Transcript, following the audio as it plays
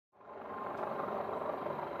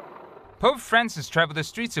Pope Francis traveled the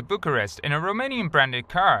streets of Bucharest in a Romanian-branded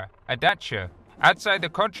car, a Dacia. Outside the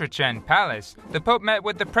Cotroceni Palace, the Pope met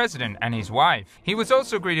with the President and his wife. He was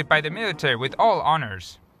also greeted by the military with all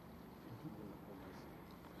honors.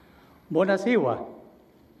 Bună ziua!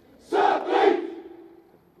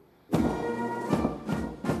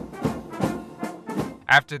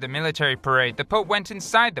 After the military parade, the Pope went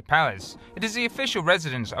inside the palace. It is the official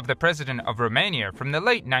residence of the President of Romania from the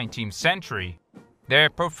late 19th century. There,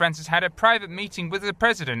 Pope Francis had a private meeting with the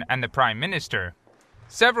President and the Prime Minister.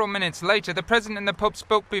 Several minutes later, the President and the Pope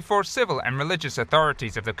spoke before civil and religious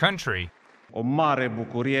authorities of the country. O mare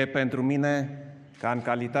bucurie pentru mine, ca în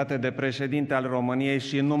calitate de președinte al României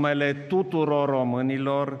și în numele tuturor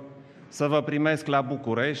românilor, să vă primesc la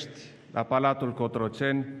București, la Palatul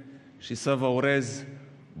Cotroceni, și să vă urez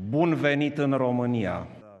bun venit în România.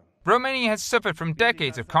 Romania has suffered from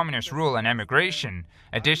decades of communist rule and emigration.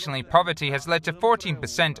 Additionally, poverty has led to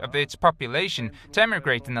 14% of its population to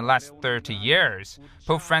emigrate in the last 30 years.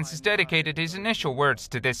 Pope Francis dedicated his initial words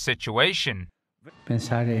to this situation.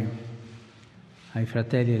 Pensare ai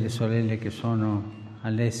fratelli e alle sorelle che sono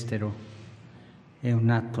all'estero è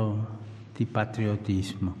un atto di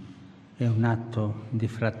patriottismo, è un atto di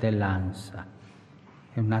fratellanza,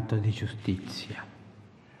 è un atto di giustizia.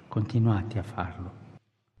 Continuate a farlo.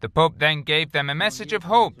 The Pope then gave them a message of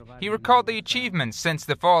hope. He recalled the achievements since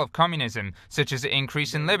the fall of communism, such as the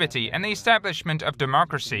increase in liberty and the establishment of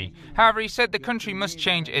democracy. However, he said the country must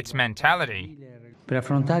change its mentality. Per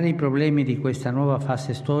affrontare i problemi di questa nuova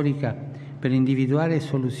fase storica, per individuare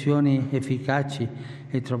soluzioni efficaci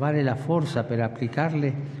e trovare la forza per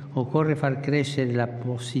applicarle, occorre far crescere la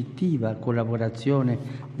positiva collaborazione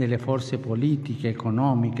delle forze politiche,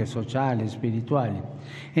 economiche, sociali e spirituali.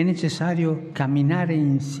 È necessario camminare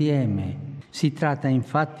insieme. Si tratta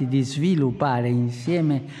infatti di sviluppare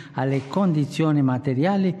insieme alle condizioni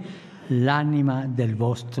materiali l'anima del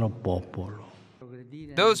vostro popolo.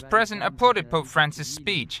 Those present applauded Pope Francis'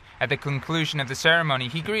 speech. At the conclusion of the ceremony,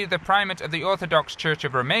 he greeted the primate of the Orthodox Church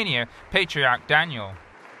of Romania, Patriarch Daniel.